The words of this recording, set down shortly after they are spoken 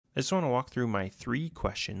I just want to walk through my 3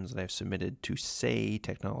 questions that I've submitted to Say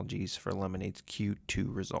Technologies for Lemonade's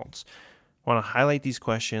Q2 results. I want to highlight these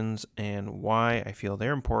questions and why I feel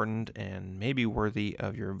they're important and maybe worthy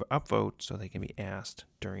of your upvote so they can be asked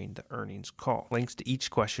during the earnings call. Links to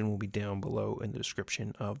each question will be down below in the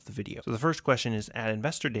description of the video. So the first question is, at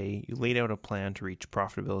Investor Day, you laid out a plan to reach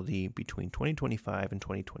profitability between 2025 and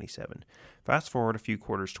 2027. Fast forward a few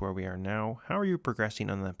quarters to where we are now. How are you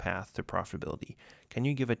progressing on that path to profitability? Can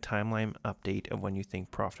you give a timeline update of when you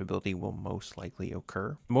think profitability will most likely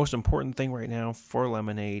occur? The most important thing right now for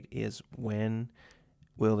Lemonade is when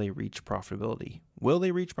will they reach profitability? Will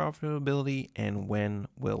they reach profitability, and when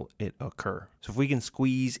will it occur? So if we can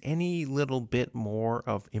squeeze any little bit more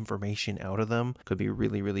of information out of them, could be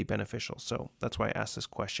really, really beneficial. So that's why I asked this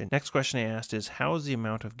question. Next question I asked is, how is the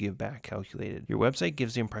amount of give back calculated? Your website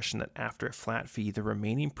gives the impression that after a flat fee, the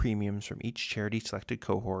remaining premiums from each charity selected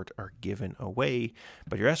cohort are given away,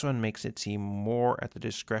 but your S1 makes it seem more at the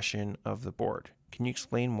discretion of the board. Can you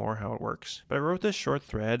explain more how it works? But I wrote this short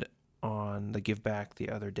thread on the give back the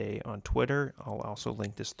other day on Twitter. I'll also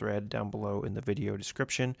link this thread down below in the video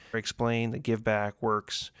description. I explain the give back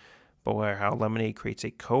works, but how Lemonade creates a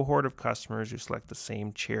cohort of customers who select the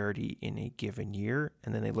same charity in a given year,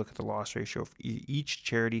 and then they look at the loss ratio for each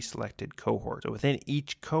charity selected cohort. So within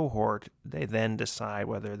each cohort, they then decide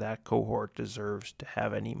whether that cohort deserves to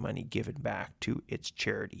have any money given back to its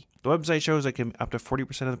charity. The website shows that up to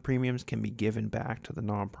 40% of the premiums can be given back to the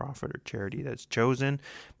nonprofit or charity that's chosen,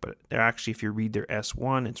 but they're actually, if you read their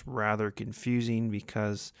S1, it's rather confusing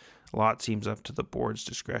because a lot seems up to the board's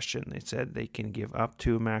discretion. They said they can give up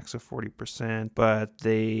to a max of 40%, but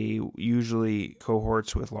they usually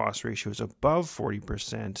cohorts with loss ratios above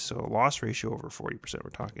 40%, so a loss ratio over 40%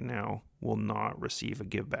 we're talking now, will not receive a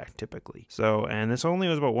give back typically. So, and this only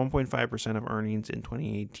was about 1.5% of earnings in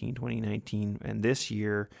 2018, 2019, and this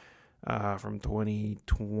year, from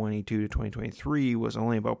 2022 to 2023 was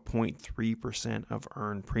only about 0.3% of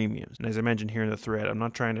earned premiums. And as I mentioned here in the thread, I'm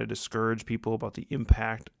not trying to discourage people about the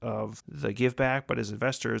impact of the give back, but as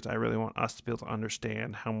investors, I really want us to be able to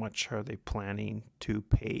understand how much are they planning to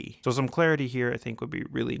pay. So some clarity here I think would be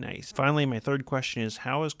really nice. Finally, my third question is,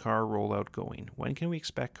 how is CAR rollout going? When can we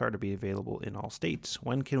expect CAR to be available in all states?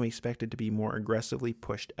 When can we expect it to be more aggressively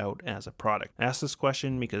pushed out as a product? I ask this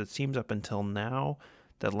question because it seems up until now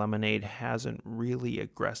that Lemonade hasn't really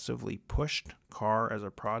aggressively pushed CAR as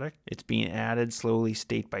a product. It's being added slowly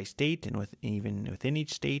state by state, and even within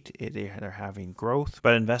each state, they're having growth.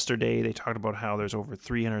 But Investor Day, they talked about how there's over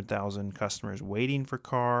 300,000 customers waiting for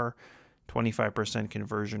CAR, 25%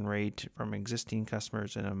 conversion rate from existing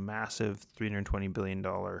customers, and a massive $320 billion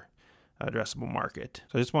addressable market.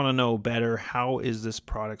 So I just want to know better, how is this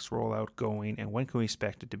product's rollout going, and when can we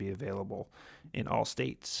expect it to be available in all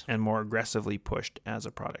states and more aggressively pushed as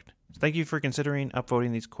a product? So thank you for considering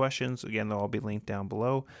upvoting these questions. Again, they'll all be linked down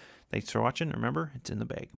below. Thanks for watching. Remember, it's in the bag.